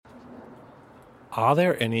Are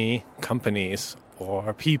there any companies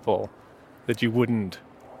or people that you wouldn't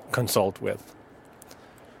consult with?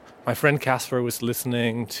 My friend Casper was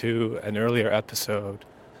listening to an earlier episode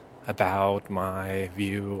about my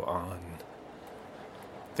view on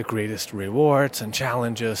the greatest rewards and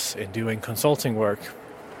challenges in doing consulting work.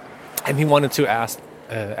 And he wanted to ask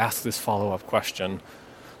this follow-up question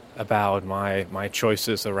about my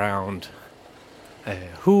choices around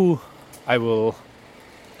who I will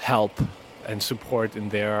help and support in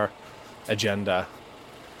their agenda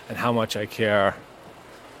and how much I care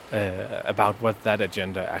about what that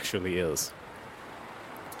agenda actually is.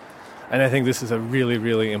 And I think this is a really,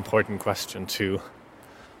 really important question to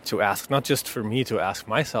ask, not just for me to ask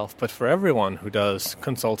myself, but for everyone who does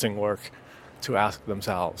consulting work to ask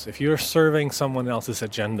themselves. If you're serving someone else's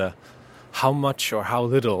agenda, how much or how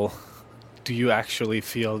little do you actually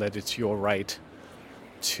feel that it's your right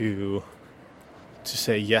to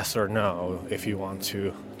say yes or no if you want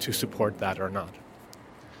to support that or not?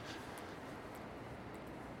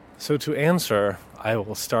 So to answer, I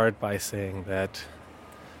will start by saying that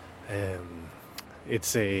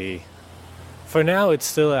for now it's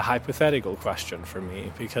still a hypothetical question for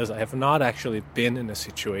me, because I have not actually been in a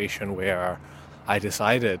situation where I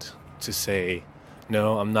decided to say,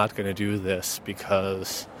 no, I'm not going to do this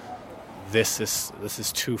because this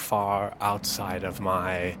is too far outside of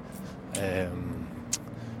my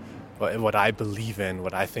what I believe in,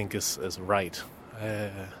 what I think is right.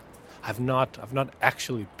 I've not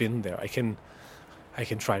actually been there. I can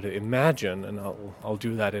try to imagine, and I'll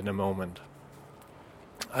do that in a moment.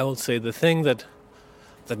 I will say the thing that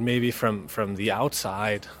maybe from the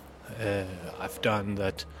outside I've done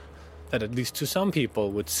that at least to some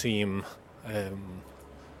people would seem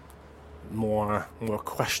more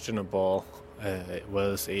questionable. It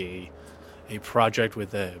was a project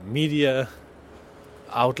with a media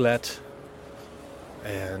outlet,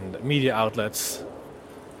 and media outlets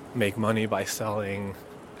make money by selling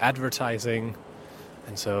advertising,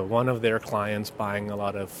 and so one of their clients buying a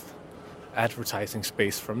lot of advertising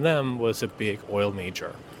space from them was a big oil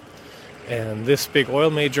major. And this big oil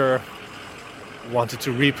major wanted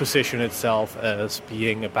to reposition itself as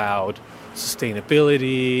being about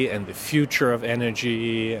sustainability and the future of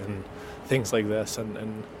energy and things like this.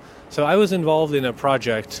 And so I was involved in a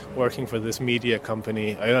project working for this media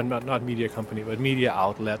company, not media company, but media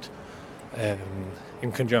outlet,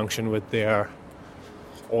 in conjunction with their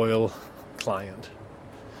oil client.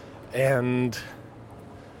 And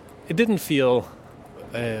it didn't feel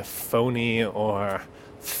phony or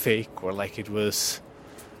fake or like it was,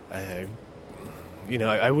 I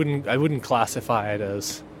wouldn't classify it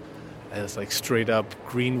as like straight up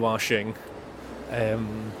greenwashing.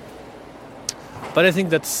 But I think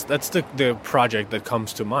that's the project that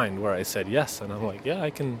comes to mind where I said yes, and I'm like, yeah,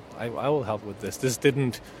 I will help with this.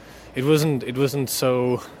 It wasn't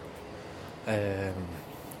so, it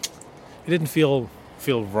didn't feel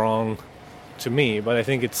wrong to me, but I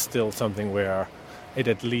think it's still something where it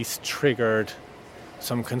at least triggered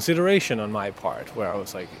some consideration on my part, where I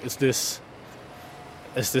was like, is this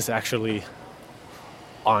actually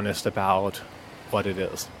honest about what it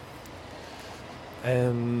is?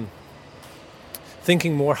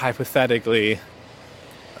 Thinking more hypothetically,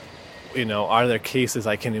 are there cases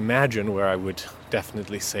I can imagine where I would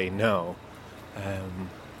definitely say no?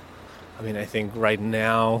 I think right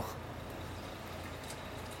now,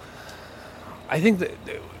 I think that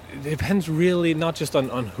it depends really not just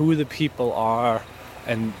on who the people are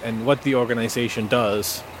and what the organization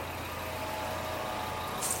does.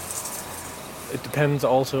 It depends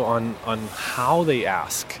also on how they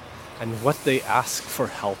ask and what they ask for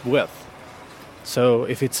help with. So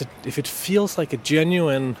if it feels like a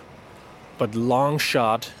genuine but long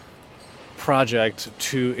shot project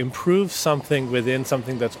to improve something within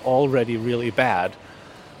something that's already really bad,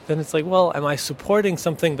 then it's like, well, am I supporting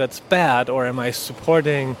something that's bad, or am I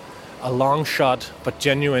supporting a long shot but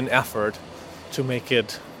genuine effort to make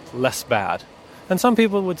it less bad? And some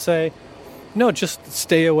people would say, no, just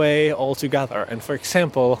stay away altogether. And for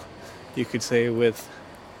example, you could say with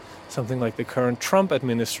something like the current Trump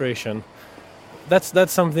administration,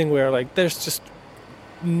 that's something where like there's just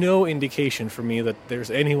no indication for me that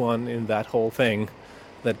there's anyone in that whole thing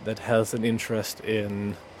that has an interest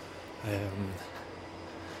in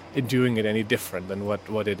doing it any different than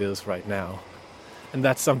what it is right now. And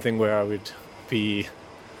that's something where I would be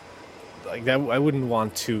like that. I wouldn't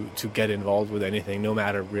want to get involved with anything, no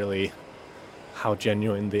matter really how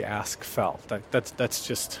genuine the ask felt. That's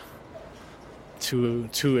just too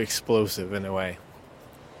explosive in a way.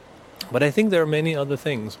 But I think there are many other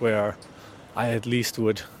things where I at least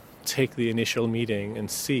would take the initial meeting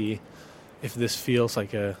and see if this feels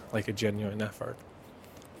like a genuine effort,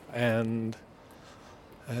 and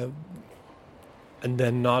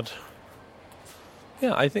then not.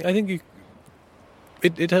 Yeah, I think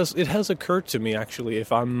it has occurred to me actually,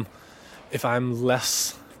 if I'm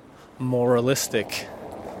less moralistic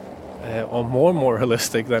or more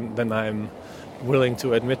moralistic than I'm willing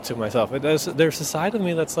to admit to myself. There's a side of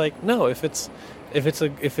me that's like, no, if it's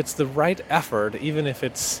the right effort, even if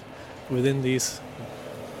it's within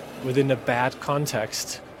a bad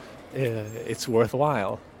context, it's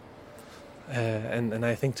worthwhile. And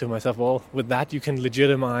I think to myself, well, with that you can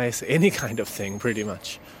legitimize any kind of thing, pretty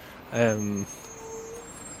much.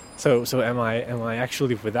 So am I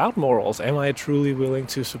actually without morals? Am I truly willing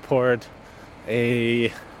to support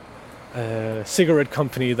a cigarette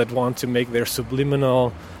company that want to make their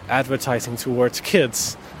subliminal advertising towards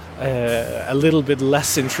kids a little bit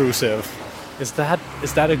less intrusive? Is that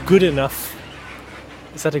a good enough?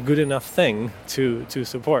 Is that a good enough thing to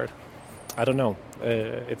support? I don't know.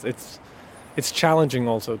 It's challenging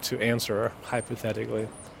also to answer hypothetically.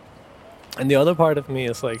 And the other part of me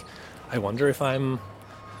is like, I wonder if I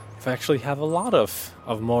actually have a lot of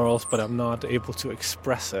morals, but I'm not able to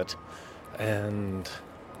express it, and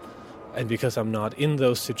because I'm not in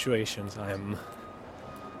those situations,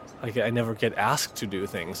 I never get asked to do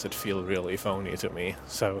things that feel really phony to me.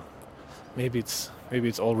 So maybe it's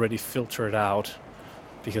already filtered out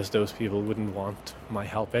because those people wouldn't want my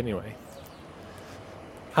help anyway.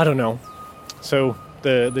 I don't know. So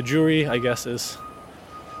the jury, I guess, is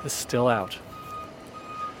still out.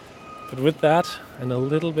 But with that, and a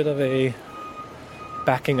little bit of a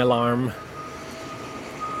backing alarm,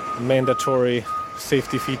 mandatory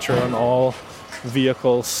safety feature on all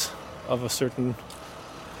vehicles of a certain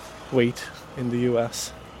weight in the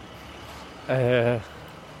US, and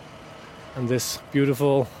this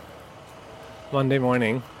beautiful Monday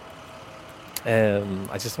morning,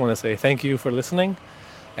 I just want to say thank you for listening.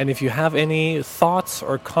 And if you have any thoughts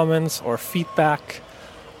or comments or feedback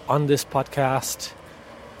on this podcast,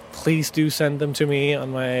 please do send them to me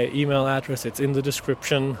on my email address. It's in the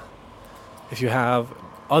description. If you have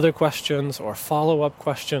other questions or follow-up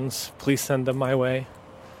questions, please send them my way.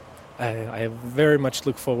 I very much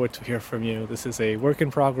look forward to hear from you. This is a work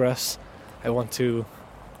in progress. I want to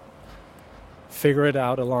figure it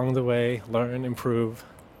out along the way, learn, improve.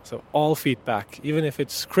 So all feedback, even if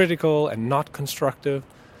it's critical and not constructive,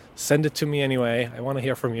 send it to me anyway. I want to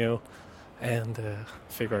hear from you and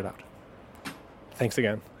figure it out. Thanks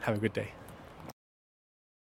again. Have a good day.